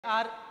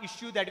our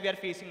issue that we are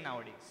facing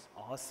nowadays.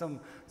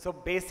 Awesome. So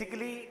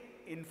basically,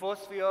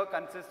 InfoSphere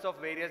consists of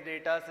various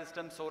data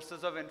systems,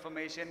 sources of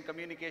information,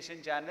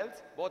 communication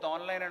channels, both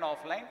online and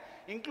offline,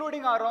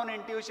 including our own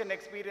intuition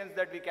experience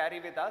that we carry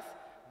with us,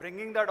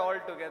 bringing that all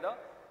together.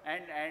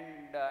 And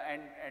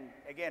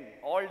again,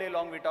 all day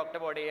long we talked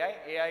about AI.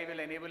 AI will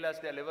enable us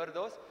to deliver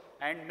those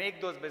and make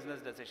those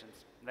business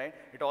decisions, right?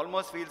 It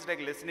almost feels like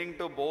listening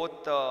to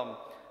both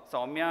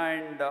Soumya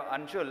and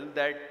Anshul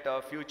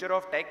that future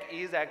of tech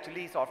is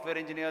actually software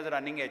engineers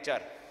running HR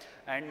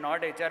and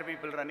not HR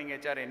people running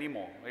HR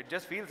anymore. It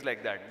just feels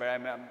like that, but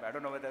I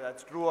don't know whether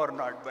that's true or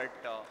not, but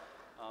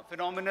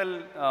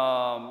phenomenal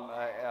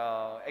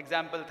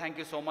example. Thank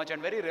you so much,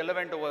 and very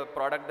relevant to a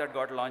product that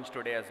got launched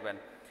today as well.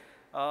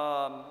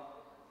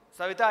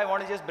 Savita, I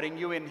want to just bring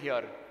you in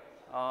here.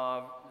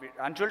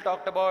 Anshul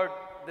talked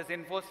about this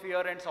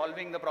InfoSphere and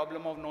solving the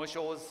problem of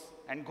no-shows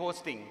and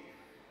ghosting.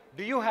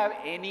 Do you have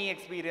any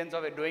experience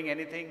of doing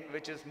anything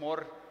which is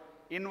more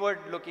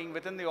inward-looking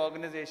within the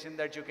organization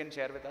that you can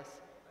share with us?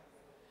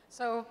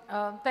 So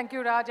thank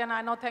you, Raj, and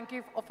I know thank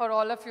you for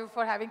all of you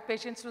for having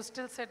patience to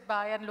still sit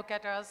by and look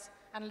at us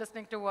and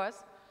listening to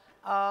us.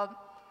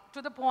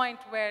 To the point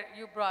where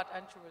you brought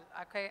Anshul,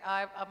 okay,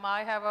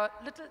 I have a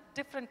little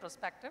different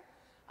perspective.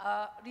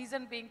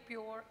 Reason being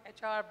pure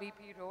HR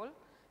BP role.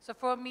 So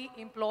for me,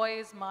 employee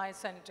is my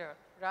center,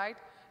 right?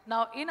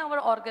 Now in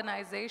our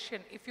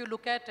organization, if you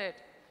look at it,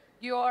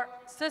 your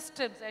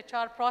systems,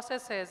 HR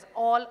processes,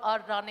 all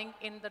are running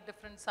in the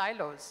different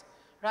silos,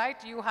 right?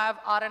 You have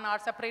R&R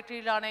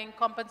separately running,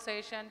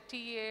 compensation,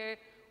 TA,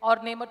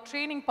 or name a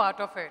training part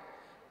of it.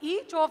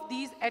 Each of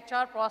these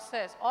HR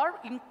process or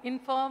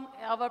infirm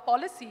our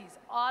policies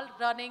all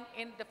running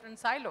in different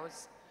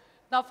silos.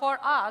 Now for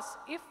us,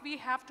 if we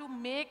have to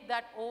make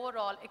that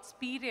overall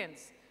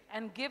experience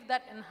and give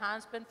that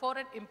enhancement for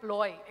an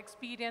employee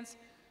experience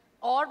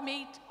or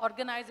meet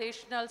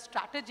organizational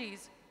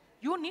strategies,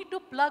 you need to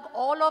plug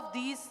all of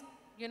these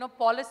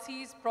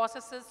policies,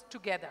 processes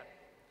together.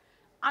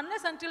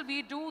 Unless until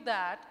we do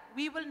that,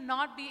 we will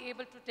not be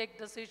able to take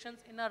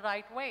decisions in a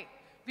right way.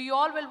 We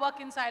all will work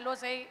in silos,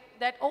 say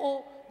that,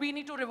 oh, we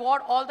need to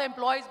reward all the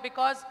employees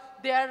because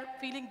they are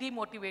feeling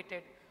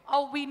demotivated.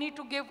 Or we need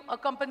to give a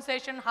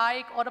compensation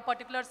hike or a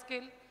particular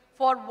skill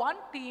for one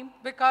team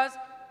because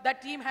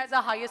that team has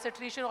a highest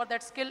attrition or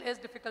that skill is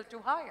difficult to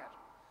hire.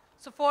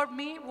 So for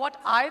me, what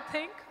I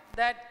think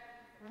that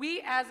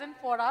we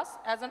for us,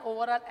 as an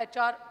overall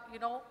HR,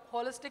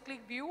 holistically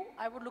view,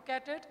 I would look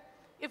at it.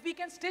 If we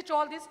can stitch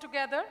all this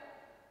together,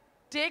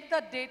 take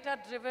the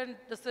data-driven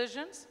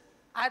decisions,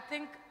 I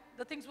think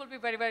the things will be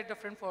very, very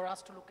different for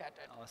us to look at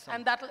it. Awesome.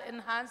 And that will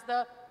enhance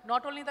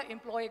not only the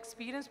employee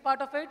experience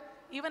part of it,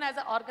 even as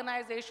an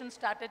organization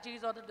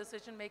strategies or the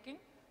decision making,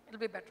 it'll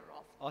be better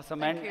off.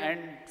 Awesome.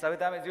 And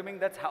Savita, I'm assuming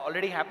that's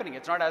already happening.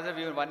 It's not as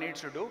if one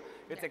needs to do.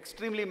 It's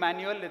extremely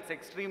manual. It's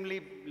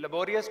extremely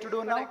laborious to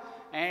do now.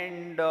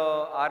 And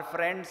our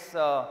friends,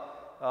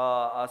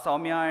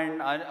 Soumya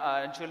and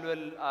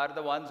Anshul are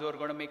the ones who are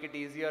going to make it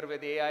easier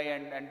with AI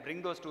and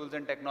bring those tools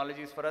and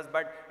technologies for us.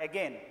 But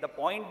again, the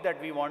point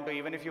that we want to,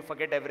 even if you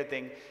forget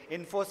everything,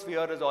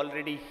 InfoSphere is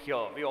already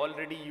here. We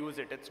already use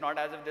it. It's not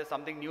as if there's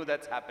something new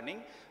that's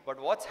happening. But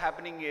what's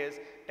happening is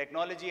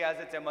technology as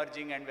it's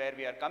emerging and where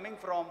we are coming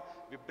from,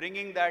 we're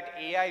bringing that,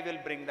 AI will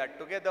bring that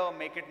together,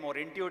 make it more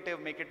intuitive,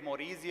 make it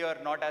more easier,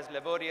 not as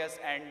laborious,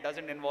 and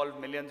doesn't involve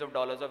millions of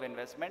dollars of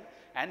investment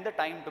and the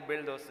time to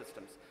build those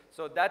systems.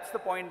 So that's the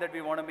point that we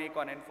want to make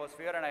on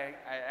InfoSphere.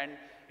 And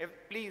if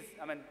please,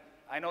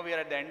 I know we are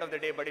at the end of the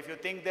day, but if you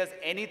think there's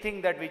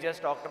anything that we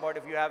just talked about,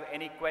 if you have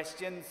any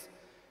questions,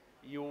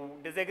 you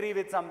disagree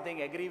with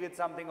something, agree with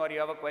something, or you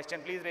have a question,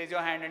 please raise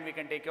your hand and we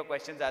can take your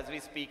questions as we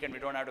speak and we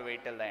don't have to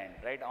wait till the end,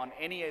 right? On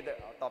any other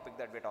topic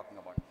that we're talking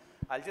about.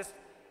 I'll just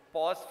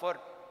pause for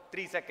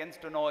 3 seconds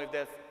to know if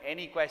there's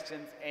any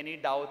questions, any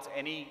doubts,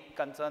 any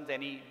concerns,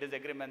 any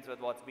disagreements with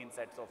what's been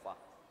said so far.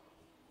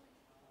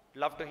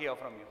 Love to hear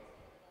from you.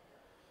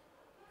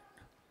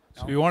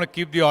 So we want to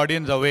keep the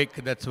audience awake,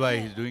 that's why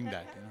he's doing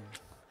that.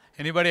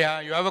 Anybody,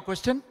 you have a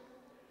question?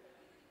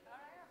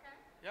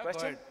 Yeah,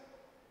 question?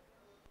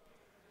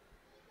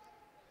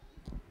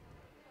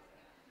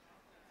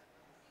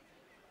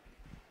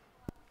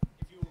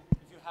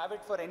 If you have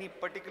it for any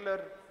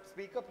particular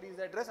speaker, please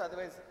address,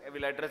 otherwise I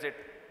will address it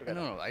together.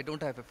 No, I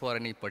don't have it for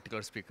any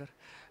particular speaker.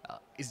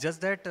 It's just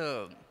that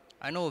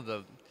I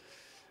know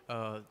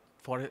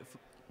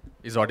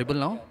is audible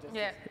now?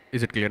 Yeah.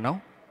 Is it clear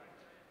now?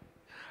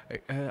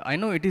 I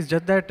know it is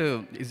just that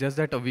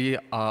we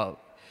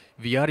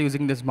are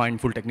using this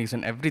mindful techniques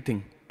and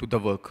everything to the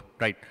work,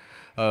 right?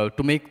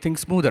 To make things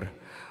smoother.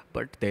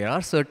 But there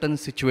are certain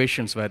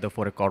situations, whether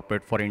for a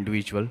corporate, for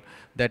individual,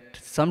 that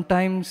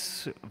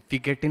sometimes we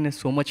get in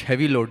so much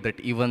heavy load that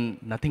even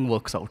nothing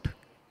works out.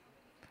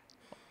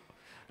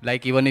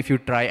 Like even if you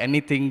try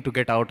anything to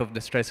get out of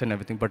the stress and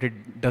everything, but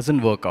it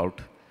doesn't work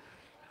out.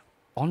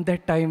 On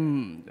that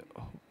time,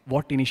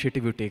 what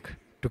initiative you take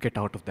to get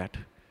out of that?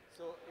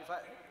 So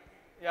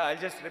I'll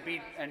just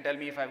repeat and tell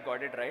me if I've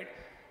got it right.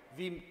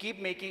 We keep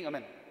making,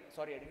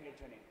 Sorry, I didn't get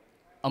your name.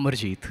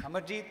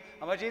 Amarjeet.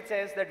 Amarjeet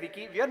says that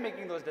we are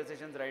making those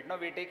decisions right now.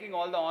 We're taking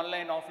all the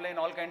online, offline,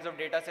 all kinds of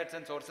data sets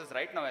and sources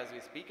right now as we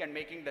speak and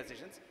making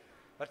decisions.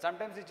 But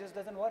sometimes it just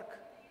doesn't work.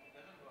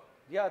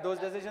 Yeah, those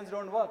decisions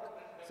don't work.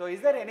 So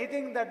is there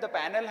anything that the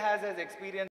panel has as experience